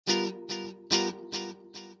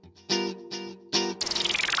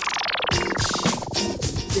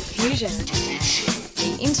Diffusion,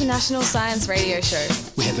 the international science radio show.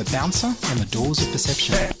 We have a bouncer on the doors of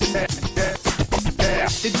perception.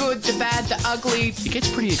 The good, the bad, the ugly. It gets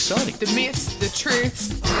pretty exciting. The myths, the truths.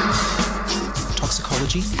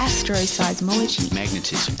 Toxicology. Astroseismology.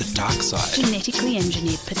 Magnetism. The dark side. Genetically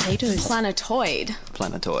engineered potatoes. Planetoid.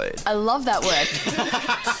 Planetoid. I love that word.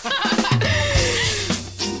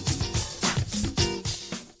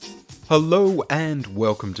 Hello and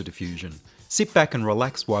welcome to Diffusion. Sit back and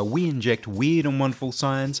relax while we inject weird and wonderful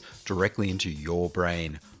science directly into your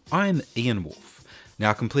brain. I'm Ian Woolf,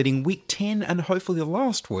 now completing week 10 and hopefully the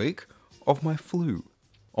last week of my flu.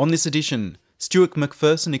 On this edition, Stewart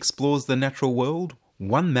McPherson explores the natural world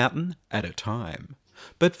one mountain at a time.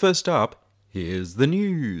 But first up, here's the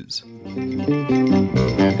news.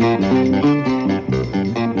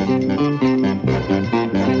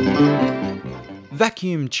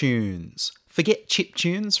 Vacuum tunes. Forget chip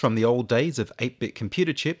tunes from the old days of 8-bit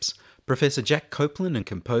computer chips. Professor Jack Copeland and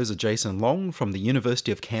composer Jason Long from the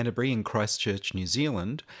University of Canterbury in Christchurch, New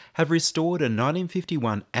Zealand, have restored a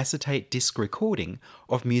 1951 acetate disc recording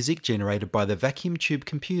of music generated by the vacuum tube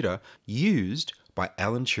computer used by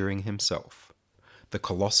Alan Turing himself. The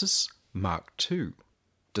Colossus Mark II,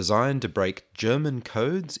 designed to break German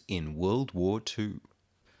codes in World War II.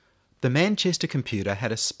 The Manchester computer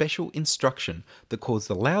had a special instruction that caused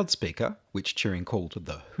the loudspeaker, which Turing called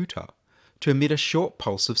the hooter, to emit a short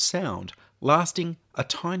pulse of sound, lasting a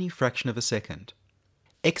tiny fraction of a second.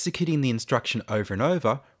 Executing the instruction over and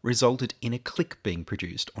over resulted in a click being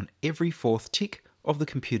produced on every fourth tick of the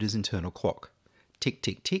computer's internal clock. Tick,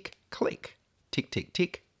 tick, tick, click. Tick, tick,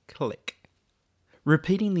 tick, click.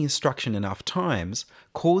 Repeating the instruction enough times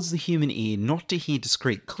caused the human ear not to hear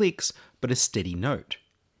discrete clicks, but a steady note.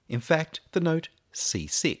 In fact, the note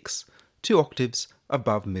C6, 2 octaves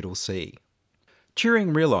above middle C.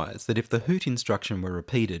 Turing realised that if the hoot instruction were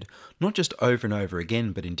repeated, not just over and over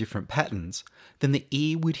again but in different patterns, then the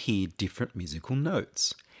ear would hear different musical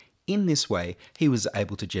notes. In this way, he was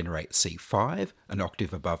able to generate C5, an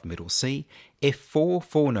octave above middle C, F4,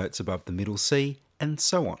 4 notes above the middle C, and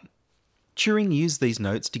so on. Turing used these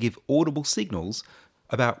notes to give audible signals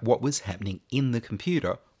about what was happening in the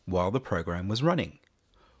computer while the program was running.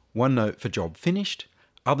 One note for job finished,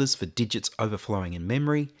 others for digits overflowing in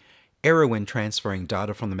memory, error when transferring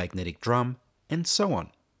data from the magnetic drum, and so on.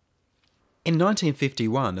 In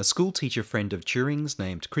 1951, a schoolteacher friend of Turing's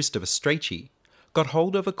named Christopher Strachey got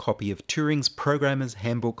hold of a copy of Turing's Programmer's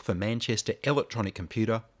Handbook for Manchester Electronic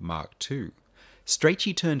Computer Mark II.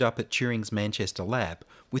 Strachey turned up at Turing's Manchester lab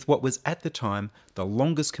with what was at the time the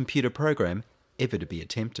longest computer program ever to be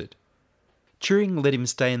attempted. Turing let him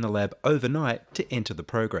stay in the lab overnight to enter the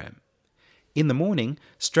program. In the morning,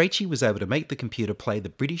 Strachey was able to make the computer play the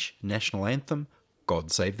British national anthem,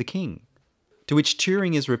 God Save the King, to which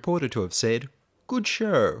Turing is reported to have said, "Good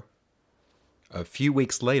show." A few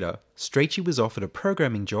weeks later, Strachey was offered a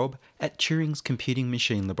programming job at Turing's Computing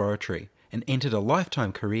Machine Laboratory and entered a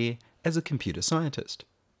lifetime career as a computer scientist.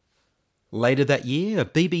 Later that year, a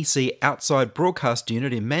BBC outside broadcast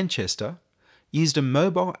unit in Manchester used a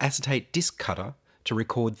mobile acetate disc cutter to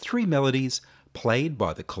record 3 melodies played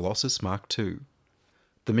by the Colossus Mark II.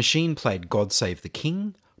 The machine played God Save the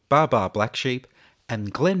King, Bar Bar Black Sheep,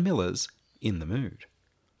 and Glenn Miller's In the Mood.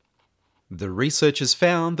 The researchers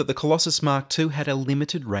found that the Colossus Mark II had a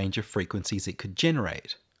limited range of frequencies it could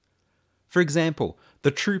generate. For example,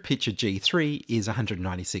 the true pitch of G3 is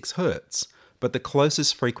 196 Hz, but the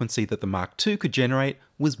closest frequency that the Mark II could generate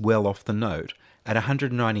was well off the note, at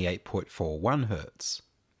 198.41 Hz.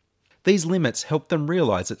 These limits helped them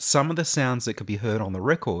realise that some of the sounds that could be heard on the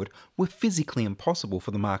record were physically impossible for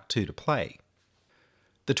the Mark II to play.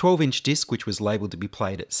 The 12-inch disc, which was labelled to be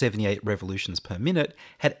played at 78 revolutions per minute,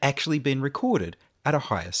 had actually been recorded at a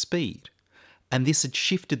higher speed, and this had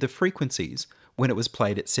shifted the frequencies when it was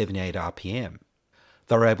played at 78 RPM.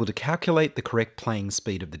 They were able to calculate the correct playing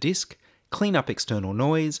speed of the disc, clean up external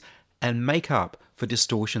noise, and make up for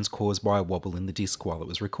distortions caused by a wobble in the disc while it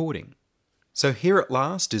was recording. So here at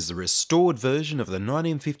last is the restored version of the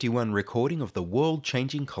 1951 recording of the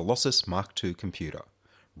world-changing Colossus Mark II computer,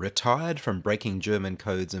 retired from breaking German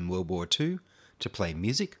codes in World War II to play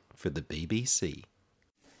music for the BBC.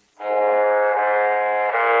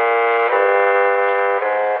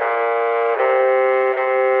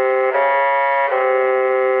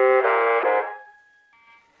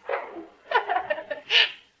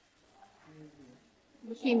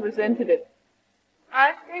 Machine resented it.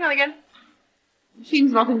 Alright, hang on again.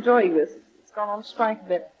 Machine's not enjoying this. It's gone on strike a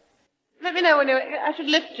bit. Let me know when I should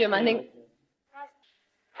lift Jim, I think.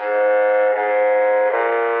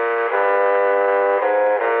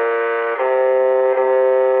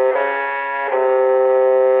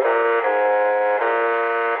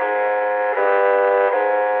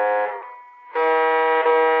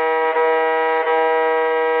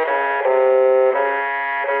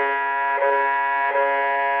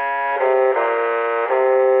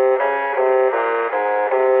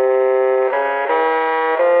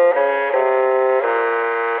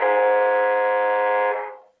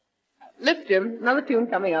 lift, Jim. Another tune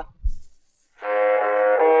coming up.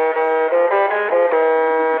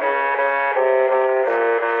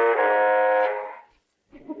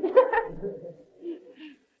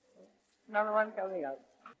 Another one coming up.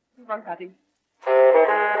 Keep on cutting.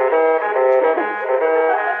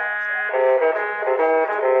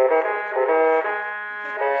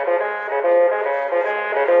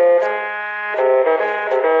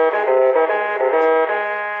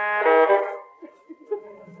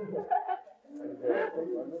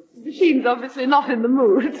 The machine's obviously not in the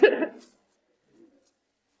mood.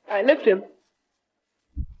 I lift him.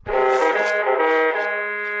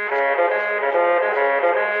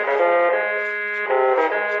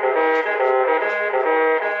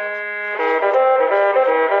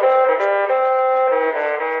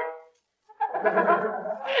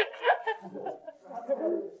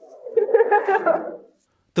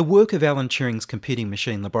 The work of Alan Turing's computing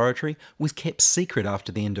machine laboratory was kept secret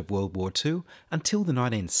after the end of World War II until the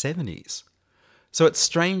 1970s. So it's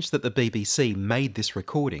strange that the BBC made this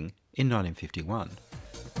recording in 1951.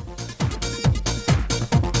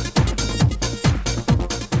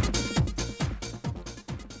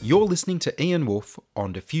 You're listening to Ian Woolf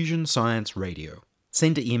on Diffusion Science Radio.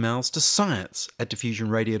 Send emails to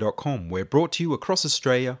science@diffusionradio.com. We're brought to you across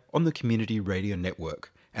Australia on the Community Radio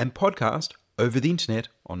Network and podcast over the internet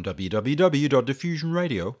on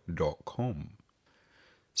www.diffusionradio.com.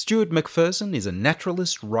 Stewart McPherson is a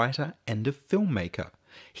naturalist, writer and a filmmaker.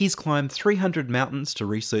 He's climbed 300 mountains to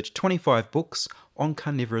research 25 books on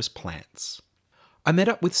carnivorous plants. I met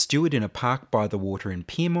up with Stewart in a park by the water in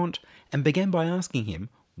Pyrmont and began by asking him,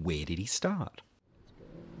 where did he start?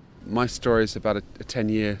 My story is about a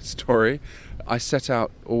 10-year story. I set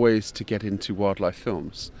out always to get into wildlife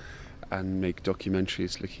films and make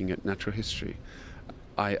documentaries looking at natural history.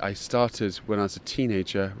 I started when I was a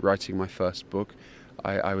teenager writing my first book.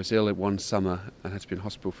 I was ill one summer and had to be in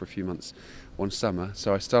hospital for a few months one summer,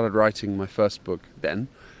 so I started writing my first book then.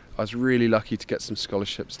 I was really lucky to get some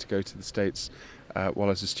scholarships to go to the States while I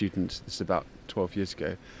was a student. This is about 12 years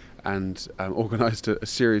ago, and organised a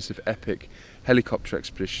series of epic helicopter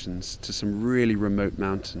expeditions to some really remote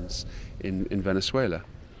mountains in Venezuela.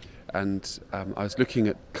 And I was looking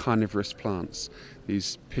at carnivorous plants,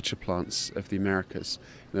 these pitcher plants of the Americas.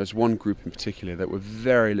 And there was one group in particular that were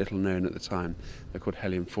very little known at the time. They're called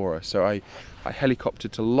Helianthora. So I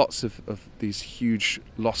helicoptered to lots of these huge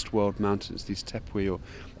lost world mountains, these Tepui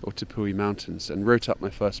or Tepui mountains, and wrote up my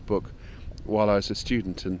first book while I was a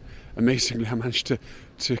student. And amazingly, I managed to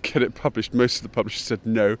get it published. Most of the publishers said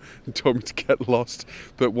no and told me to get lost,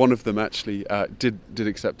 but one of them actually did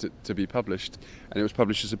accept it to be published, and it was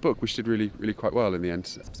published as a book, which did really quite well in the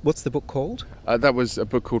end. What's the book called? That was a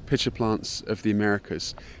book called Pitcher Plants of the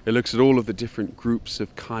Americas. It looks at all of the different groups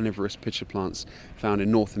of carnivorous pitcher plants found in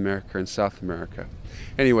North America and South America.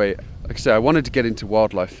 Anyway, like I say, I wanted to get into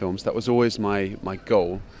wildlife films. That was always my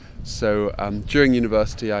goal. So during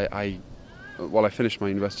university, while I finished my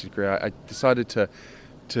university degree, I decided to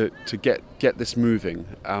get this moving.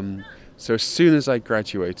 So as soon as I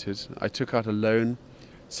graduated, I took out a loan,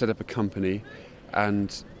 set up a company,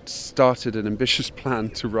 and started an ambitious plan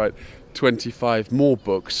to write 25 more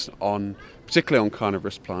books particularly on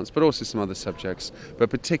carnivorous plants, but also some other subjects,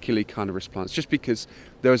 but particularly carnivorous plants, just because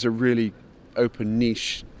there was a really open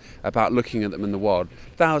niche about looking at them in the wild.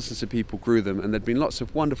 Thousands of people grew them, and there'd been lots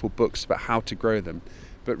of wonderful books about how to grow them,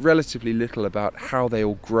 but relatively little about how they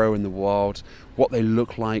all grow in the wild, what they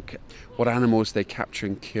look like, what animals they capture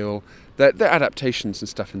and kill, their adaptations and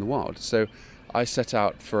stuff in the wild. So I set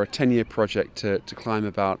out for a 10-year project to climb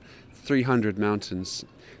about 300 mountains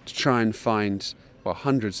to try and find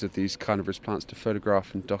hundreds of these carnivorous plants to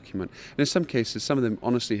photograph and document. And in some cases, some of them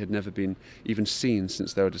honestly had never been even seen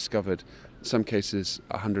since they were discovered, in some cases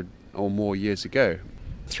 100 or more years ago.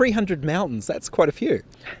 300 mountains, that's quite a few.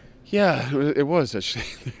 Yeah, it was actually.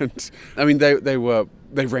 And, I mean, they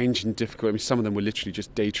range in difficulty. I mean, some of them were literally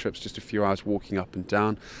just day trips, just a few hours walking up and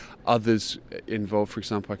down. Others involved, for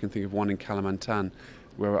example, I can think of one in Kalimantan,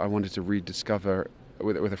 where I wanted to rediscover,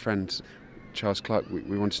 with a friend, Charles Clark,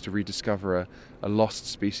 we wanted to rediscover a lost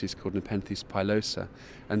species called Nepenthes pilosa.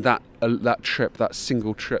 And that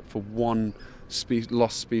single trip for one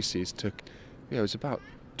lost species took, it was about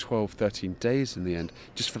 12, 13 days in the end,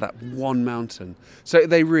 just for that one mountain. So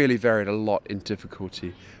they really varied a lot in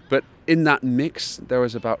difficulty. But in that mix, there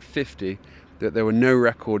was about 50 that there were no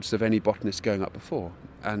records of any botanists going up before.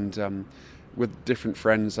 And with different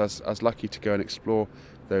friends, I was lucky to go and explore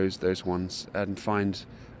those ones and find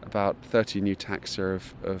about 30 new taxa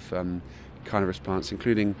of carnivorous plants,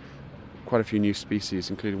 including quite a few new species,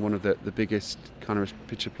 including one of the biggest carnivorous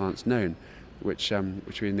pitcher plants known, which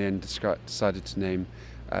we in the end decided to name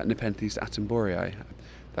Nepenthes attenboreae.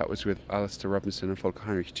 That was with Alistair Robinson and Volker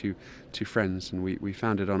Heinrich, two friends, and we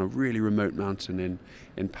found it on a really remote mountain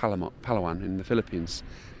in Palawan in the Philippines.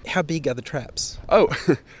 How big are the traps? Oh,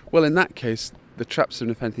 well, in that case, the traps of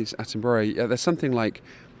Nepenthes attenboreae, there's something like,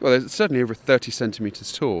 well, they're certainly over 30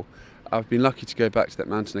 centimetres tall. I've been lucky to go back to that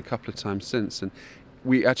mountain a couple of times since, and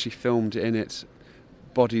we actually filmed in it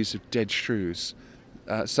bodies of dead shrews.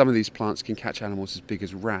 Some of these plants can catch animals as big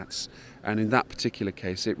as rats, and in that particular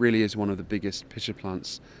case it really is one of the biggest pitcher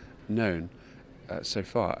plants known so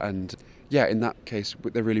far. And yeah, in that case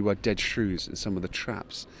there really were dead shrews in some of the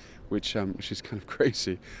traps, which is kind of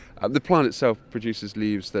crazy. The plant itself produces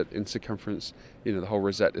leaves that in circumference, the whole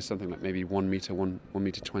rosette is something like maybe 1 metre, 1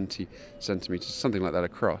 metre 20 centimetres, something like that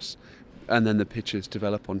across. And then the pitchers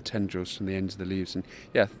develop on tendrils from the ends of the leaves, and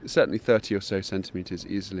yeah, certainly 30 or so centimetres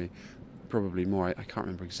easily. Probably more, I can't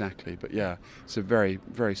remember exactly, but yeah, it's a very,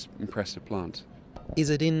 very impressive plant. Is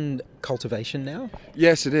it in cultivation now?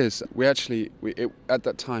 Yes, it is. At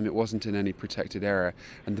that time it wasn't in any protected area,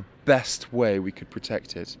 and the best way we could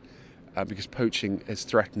protect it, because poaching has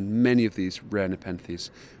threatened many of these rare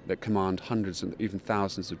Nepenthes that command hundreds and even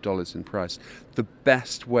thousands of dollars in price, the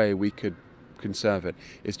best way we could conserve it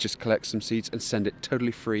is just collect some seeds and send it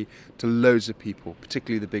totally free to loads of people,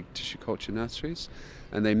 particularly the big tissue culture nurseries,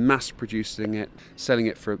 and they mass producing it, selling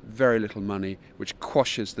it for very little money, which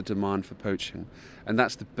quashes the demand for poaching. And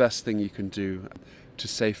that's the best thing you can do to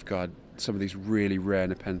safeguard some of these really rare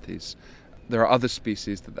Nepenthes. There are other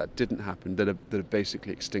species that didn't happen, that are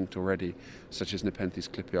basically extinct already, such as Nepenthes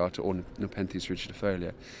clipiata or Nepenthes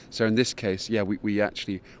rigidifolia. So in this case, yeah, we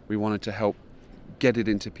wanted to help get it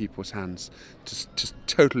into people's hands to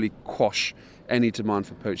totally quash any demand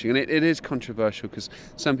for poaching. And it is controversial, because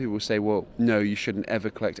some people say, well, no, you shouldn't ever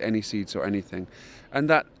collect any seeds or anything. And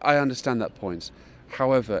that, I understand that point.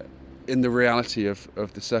 However, in the reality of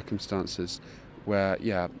the circumstances where,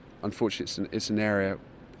 yeah, unfortunately it's an area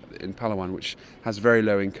in Palawan which has very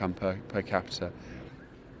low income per capita,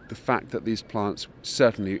 the fact that these plants,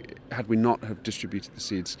 certainly, had we not have distributed the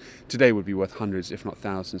seeds, today would be worth hundreds, if not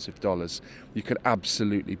thousands of dollars. You could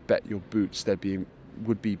absolutely bet your boots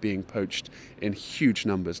would be being poached in huge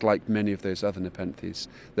numbers, like many of those other Nepenthes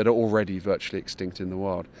that are already virtually extinct in the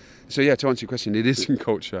wild. So yeah, to answer your question, it is in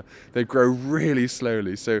culture. They grow really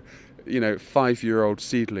slowly. So 5-year-old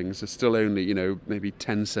seedlings are still only, maybe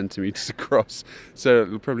 10 centimetres across. So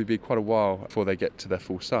it'll probably be quite a while before they get to their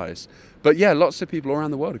full size. But yeah, lots of people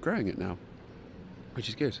around the world are growing it now, which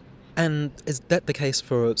is good. And is that the case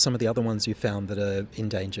for some of the other ones you found that are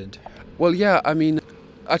endangered? Well, yeah, I mean,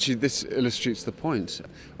 actually this illustrates the point.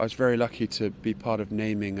 I was very lucky to be part of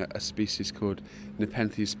naming a species called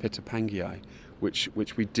Nepenthes pitopangii, which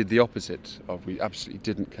we did the opposite of. We absolutely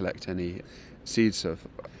didn't collect any seeds of.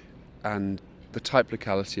 And the type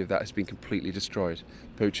locality of that has been completely destroyed.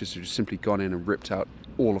 Poachers have just simply gone in and ripped out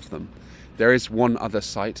all of them. There is one other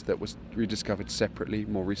site that was rediscovered separately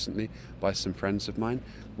more recently by some friends of mine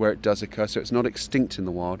where it does occur. So it's not extinct in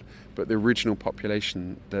the wild, but the original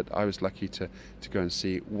population that I was lucky to go and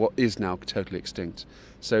see what is now totally extinct.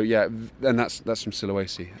 So yeah, and that's from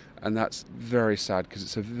Sulawesi, and that's very sad because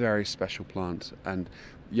it's a very special plant. And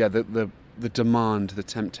yeah, the demand, the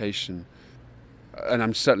temptation, and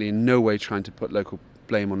I'm certainly in no way trying to put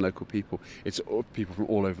blame on local people. It's people from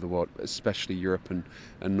all over the world, especially Europe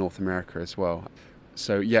and North America as well.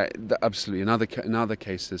 So yeah, absolutely. In other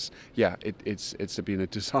cases, yeah, it's been a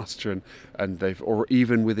disaster, and they've, or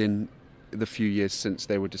even within the few years since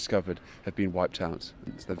they were discovered, have been wiped out.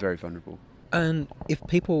 So they're very vulnerable. And if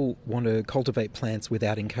people want to cultivate plants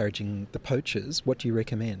without encouraging the poachers, what do you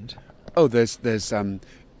recommend? Oh, there's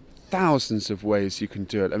thousands of ways you can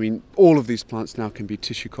do it. I mean, all of these plants now can be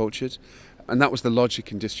tissue cultured, and that was the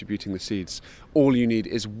logic in distributing the seeds. All you need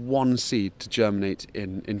is one seed to germinate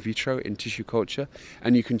in vitro, in tissue culture,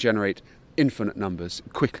 and you can generate infinite numbers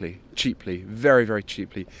quickly, cheaply, very, very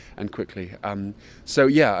cheaply and quickly. So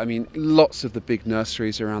yeah, I mean, lots of the big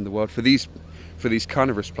nurseries around the world for these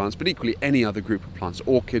carnivorous plants, but equally any other group of plants,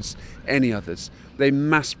 orchids, any others, they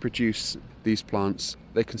mass produce these plants.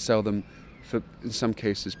 They can sell them for, in some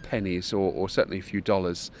cases, pennies or certainly a few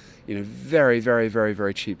dollars, very, very, very,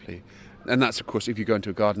 very cheaply. And that's, of course, if you go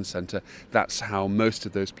into a garden centre, that's how most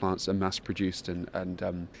of those plants are mass produced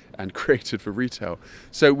and created for retail.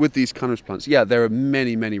 So with these carnivorous plants, yeah, there are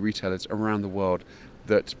many, many retailers around the world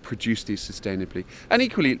that produce these sustainably, and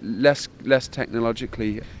equally less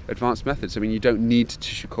technologically advanced methods. I mean, you don't need to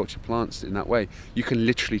tissue culture plants in that way. You can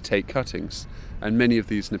literally take cuttings, and many of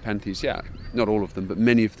these Nepenthes, yeah, not all of them, but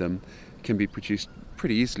many of them can be produced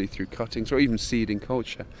pretty easily through cuttings or even seeding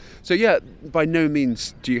culture. So yeah, by no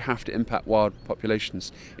means do you have to impact wild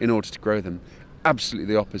populations in order to grow them.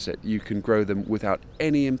 Absolutely the opposite. You can grow them without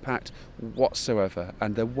any impact whatsoever,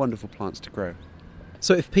 and they're wonderful plants to grow.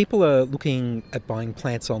 So if people are looking at buying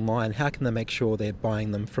plants online, how can they make sure they're buying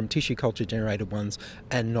them from tissue culture generated ones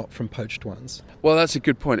and not from poached ones? Well, that's a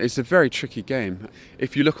good point. It's a very tricky game.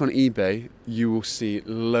 If you look on eBay, you will see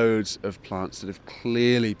loads of plants that have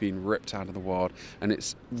clearly been ripped out of the wild, and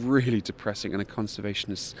it's really depressing and a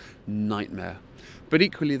conservationist's nightmare. But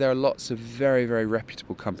equally, there are lots of very, very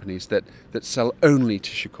reputable companies that sell only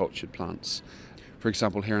tissue cultured plants. For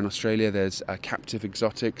example, here in Australia, there's Captive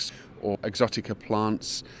Exotics, or Exotica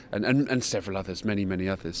Plants, and several others, many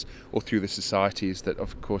others, all through the societies that,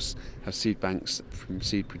 of course, have seed banks from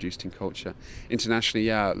seed produced in culture. Internationally,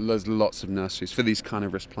 yeah, there's lots of nurseries for these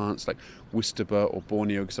carnivorous plants like Wisterbur or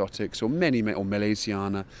Borneo Exotics, or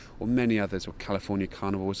Malaysiana, or many others, or California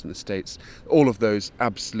Carnivores in the States. All of those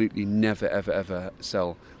absolutely never, ever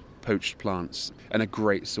sell poached plants, and are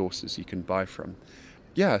great sources you can buy from.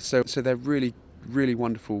 Yeah, so they're really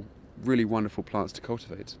wonderful plants to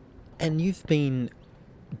cultivate. And you've been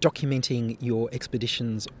documenting your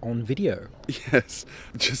expeditions on video. Yes,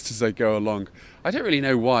 just as I go along. I don't really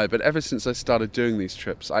know why, but ever since I started doing these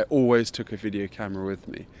trips, I always took a video camera with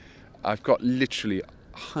me. I've got literally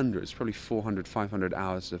hundreds, probably 400, 500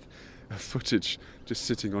 hours of footage just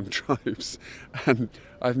sitting on drives. And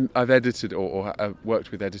I've edited or worked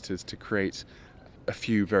with editors to create a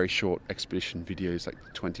few very short expedition videos, like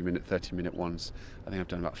 20-minute, 30-minute ones. I think I've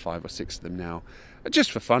done about 5 or 6 of them now,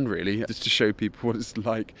 just for fun really, just to show people what it's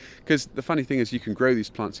like. Because the funny thing is, you can grow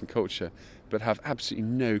these plants in culture but have absolutely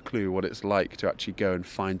no clue what it's like to actually go and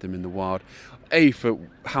find them in the wild. A, for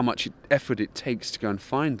how much effort it takes to go and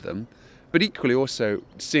find them, but equally also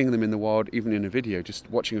seeing them in the wild, even in a video, just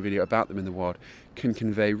watching a video about them in the wild, can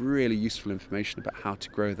convey really useful information about how to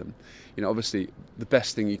grow them. You know, obviously the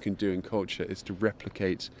best thing you can do in culture is to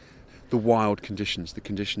replicate the wild conditions, the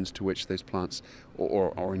conditions to which those plants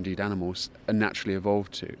or indeed animals are naturally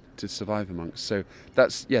evolved to survive amongst. So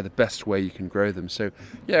that's, yeah, the best way you can grow them. So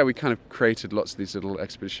yeah, we kind of created lots of these little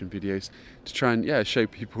expedition videos to try and, yeah, show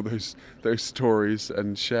people those stories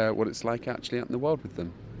and share what it's like actually out in the wild with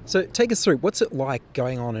them. So take us through, what's it like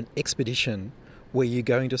going on an expedition where you're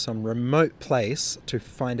going to some remote place to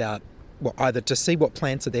find out, well, either to see what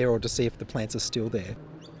plants are there or to see if the plants are still there?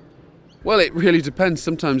 Well, it really depends.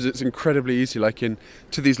 Sometimes it's incredibly easy, like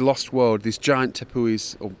to these lost world, these giant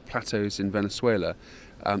tepuis or plateaus in Venezuela.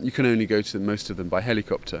 You can only go to most of them by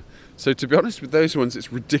helicopter. So to be honest with those ones,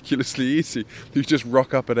 it's ridiculously easy. You just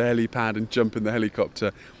rock up at a helipad and jump in the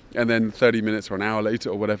helicopter, and then 30 minutes or an hour later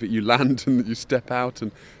or whatever, you land and you step out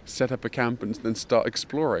and set up a camp and then start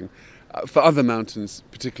exploring. For other mountains,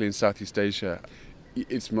 particularly in Southeast Asia,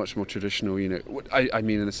 it's much more traditional. You know, I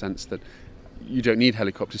mean in the sense that you don't need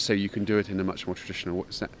helicopters, so you can do it in a much more traditional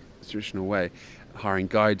way, hiring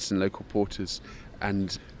guides and local porters.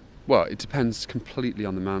 And, well, it depends completely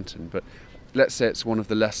on the mountain, but let's say it's one of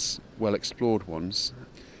the less well-explored ones,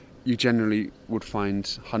 you generally would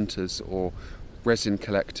find hunters or resin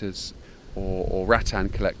collectors or rattan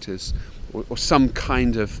collectors or some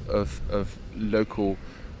kind of local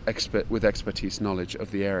expert with expertise knowledge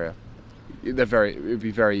of the area. It would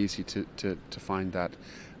be very easy to find that.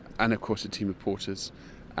 And of course a team of porters,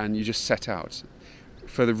 and you just set out.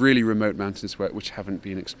 For the really remote mountains which haven't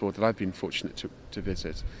been explored, that I've been fortunate to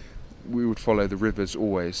visit, we would follow the rivers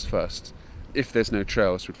always first. If there's no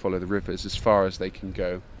trails, we'd follow the rivers as far as they can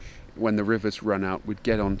go. When the rivers run out, we'd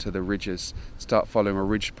get onto the ridges, start following a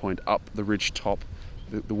ridge point up the ridge top,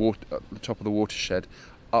 the top of the watershed,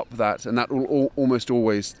 up that, and that will almost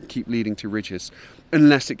always keep leading to ridges,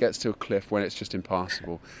 unless it gets to a cliff when it's just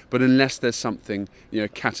impassable. But unless there's something, you know,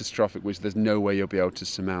 catastrophic, which there's no way you'll be able to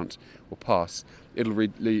surmount or pass, a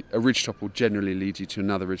ridge top will generally lead you to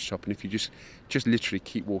another ridge top, and if you just literally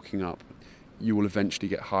keep walking up, you will eventually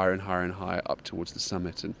get higher and higher and higher up towards the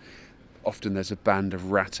summit. And often there's a band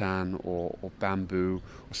of rattan or bamboo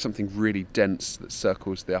or something really dense that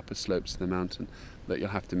circles the upper slopes of the mountain that you'll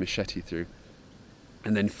have to machete through.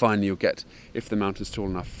 And then finally you'll get, if the mountain's tall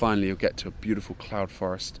enough, finally you'll get to a beautiful cloud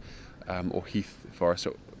forest or heath forest,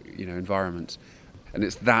 or, you know, environment. And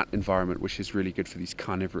it's that environment which is really good for these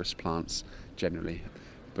carnivorous plants generally.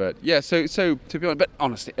 But yeah, so to be honest, but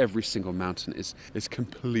honestly, every single mountain is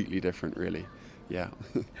completely different, really. Yeah.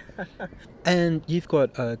 And you've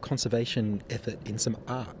got a conservation effort in some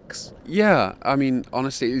arcs. Yeah, I mean,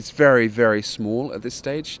 honestly, it's very, very small at this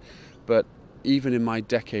stage, but even in my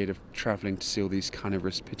decade of travelling to see all these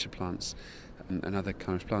carnivorous pitcher plants and other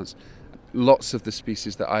carnivorous plants, lots of the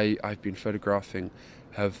species that I've been photographing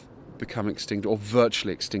have become extinct or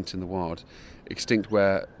virtually extinct in the wild. Extinct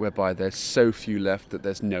whereby there's so few left that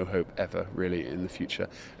there's no hope ever really in the future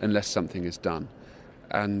unless something is done.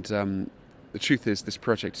 And the truth is, this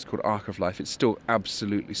project is called Ark of Life. It's still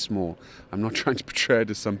absolutely small. I'm not trying to portray it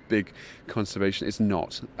as some big conservation. It's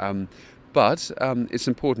not. But it's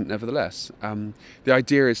important nevertheless. The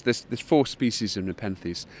idea is there's 4 species of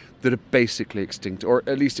Nepenthes that are basically extinct, or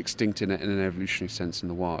at least extinct in an evolutionary sense in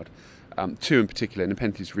the wild. 2 in particular,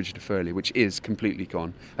 Nepenthes rigidifolia, which is completely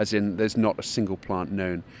gone, as in there's not a single plant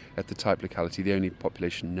known at the type locality, the only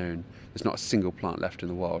population known. There's not a single plant left in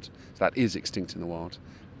the wild. So that is extinct in the wild.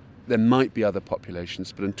 There might be other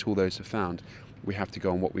populations, but until those are found, we have to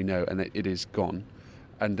go on what we know, and it is gone.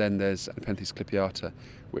 And then there's Nepenthes clipiata,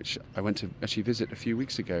 which I went to actually visit a few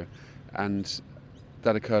weeks ago, and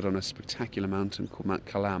that occurred on a spectacular mountain called Mount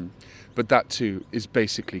Kalam. But that too is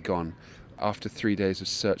basically gone. After 3 days of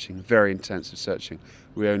searching, very intensive searching,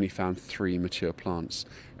 we only found 3 mature plants,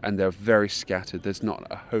 and they're very scattered. There's not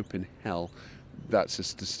a hope in hell that's a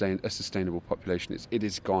sustainable population. It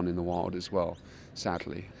is gone in the wild as well,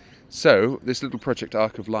 sadly. So this little project,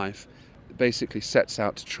 Ark of Life, basically sets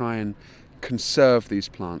out to try and conserve these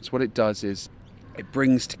plants. What it does is it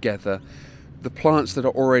brings together the plants that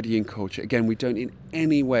are already in culture. Again, we don't in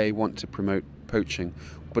any way want to promote poaching,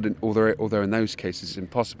 but although in those cases it's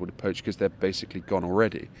impossible to poach because they're basically gone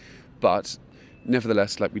already. But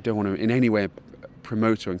nevertheless, we don't want to in any way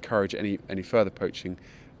promote or encourage any further poaching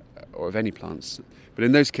or of any plants. But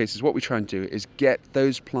in those cases, what we try and do is get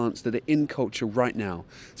those plants that are in culture right now.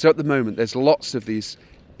 So at the moment, there's lots of these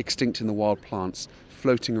extinct in the wild plants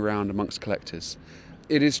floating around amongst collectors.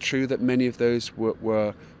 It is true that many of those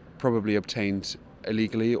were probably obtained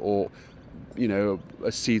illegally, or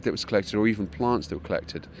a seed that was collected, or even plants that were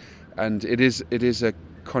collected. And it is a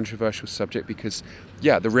controversial subject because,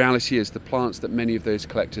 the reality is the plants that many of those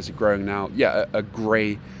collectors are growing now, are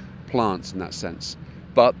grey plants in that sense.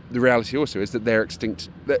 But the reality also is that they're extinct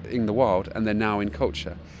in the wild and they're now in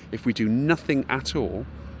culture. If we do nothing at all,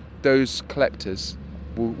 those collectors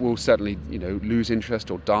will certainly, lose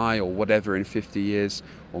interest or die or whatever in 50 years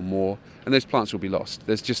or more, and those plants will be lost.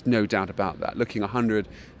 There's just no doubt about that. Looking 100,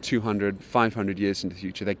 200, 500 years into the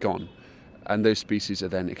future, they're gone, and those species are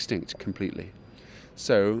then extinct completely.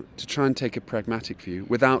 So, to try and take a pragmatic view,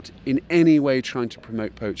 without in any way trying to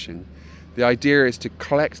promote poaching, the idea is to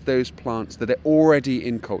collect those plants that are already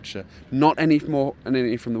in culture, not any more and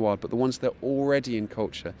any from the wild, but the ones that are already in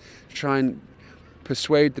culture, to try and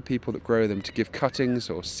persuade the people that grow them to give cuttings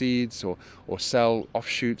or seeds or sell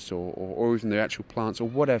offshoots or even the actual plants or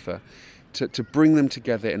whatever, to bring them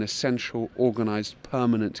together in a central, organised,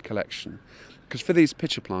 permanent collection. Because for these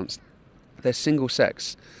pitcher plants, they're single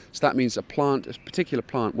sex. So that means a particular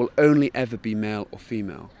plant will only ever be male or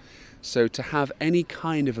female. So to have any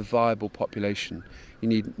kind of a viable population, you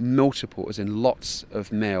need multiple, as in lots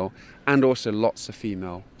of male and also lots of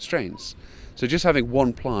female strains. So just having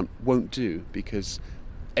one plant won't do, because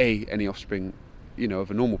any offspring,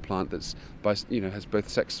 of a normal plant that's has both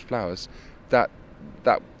sex flowers, that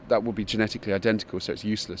will be genetically identical, so it's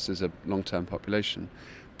useless as a long-term population.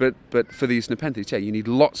 But for these Nepenthes, you need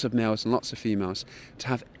lots of males and lots of females to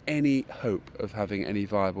have any hope of having any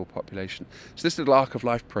viable population. So this little Ark of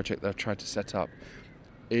Life project that I've tried to set up,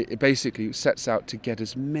 it basically sets out to get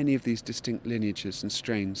as many of these distinct lineages and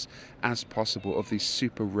strains as possible of these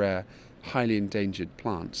super rare, highly endangered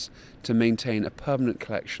plants, to maintain a permanent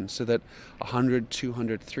collection so that 100,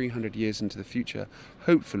 200, 300 years into the future,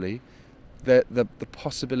 hopefully, the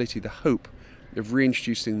possibility, the hope of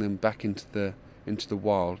reintroducing them back into the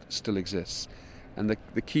wild still exists. And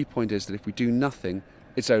the key point is that if we do nothing,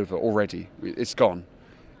 it's over already. It's gone.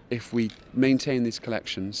 If we maintain these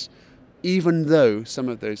collections, even though some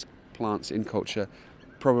of those plants in culture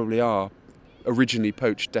probably are originally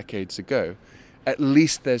poached decades ago, at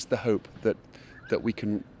least there's the hope that we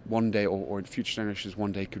can one day, or in future generations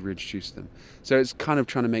one day, could reintroduce them. So it's kind of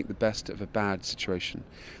trying to make the best of a bad situation.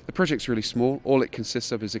 The project's really small. All it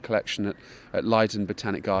consists of is a collection at Leiden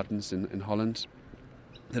Botanic Gardens in Holland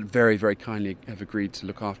that very, very kindly have agreed to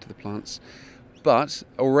look after the plants. But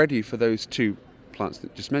already for those 2 plants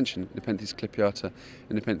that just mentioned, Nepenthes clipiata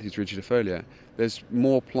and Nepenthes rigidifolia, there's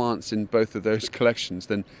more plants in both of those collections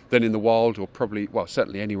than in the wild, or probably,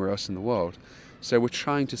 certainly anywhere else in the world. So we're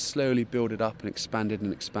trying to slowly build it up and expand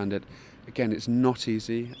it. Again, it's not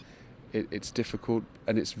easy, it's difficult,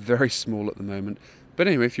 and it's very small at the moment. But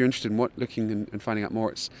anyway, if you're interested in looking and finding out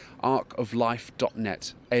more, it's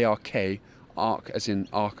arkoflife.net, A-R-K, ark as in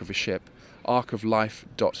ark of a ship,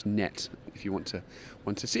 arkoflife.net, if you want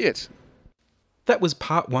to see it. That was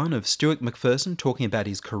part 1 of Stewart McPherson talking about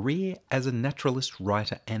his career as a naturalist,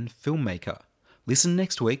 writer and filmmaker. Listen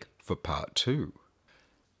next week for part 2.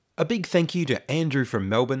 A big thank you to Andrew from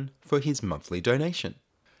Melbourne for his monthly donation.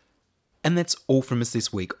 And that's all from us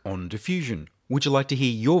this week on Diffusion. Would you like to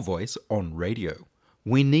hear your voice on radio?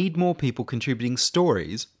 We need more people contributing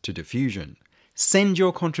stories to Diffusion. Send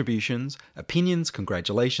your contributions, opinions,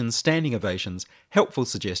 congratulations, standing ovations, helpful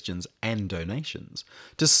suggestions and donations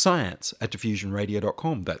to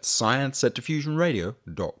science@diffusionradio.com. That's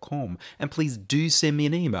science@diffusionradio.com. And please do send me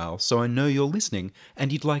an email so I know you're listening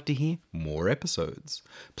and you'd like to hear more episodes.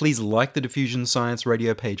 Please like the Diffusion Science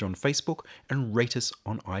Radio page on Facebook and rate us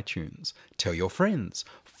on iTunes. Tell your friends.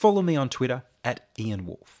 Follow me on Twitter @Ian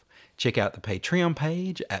Woolf. Check out the Patreon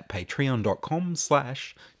page at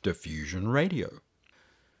patreon.com/diffusionradio.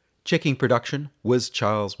 Checking production was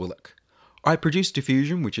Charles Willock. I produce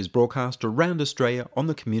Diffusion, which is broadcast around Australia on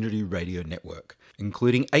the Community Radio Network,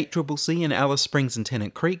 including 8CCC in Alice Springs and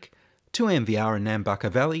Tennant Creek, 2MVR in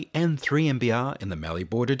Nambucca Valley, and 3MBR in the Mallee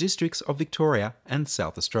Border districts of Victoria and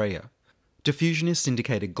South Australia. Diffusion is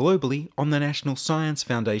syndicated globally on the National Science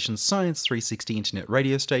Foundation Science 360 internet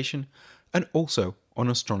radio station and also on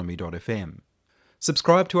astronomy.fm.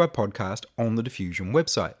 Subscribe to our podcast on the Diffusion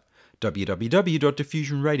website,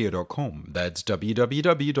 www.diffusionradio.com. That's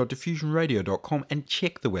www.diffusionradio.com, and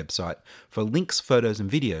check the website for links, photos and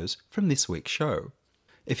videos from this week's show.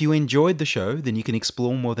 If you enjoyed the show, then you can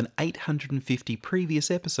explore more than 850 previous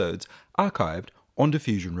episodes archived on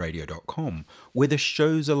diffusionradio.com, where the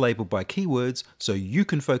shows are labelled by keywords so you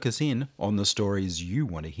can focus in on the stories you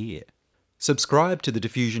want to hear. Subscribe to the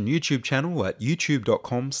Diffusion YouTube channel at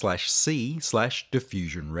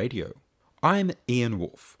youtube.com/c/diffusionradio. I'm Ian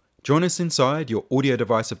Woolf. Join us inside your audio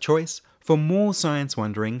device of choice for more science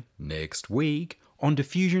wondering next week on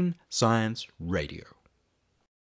Diffusion Science Radio.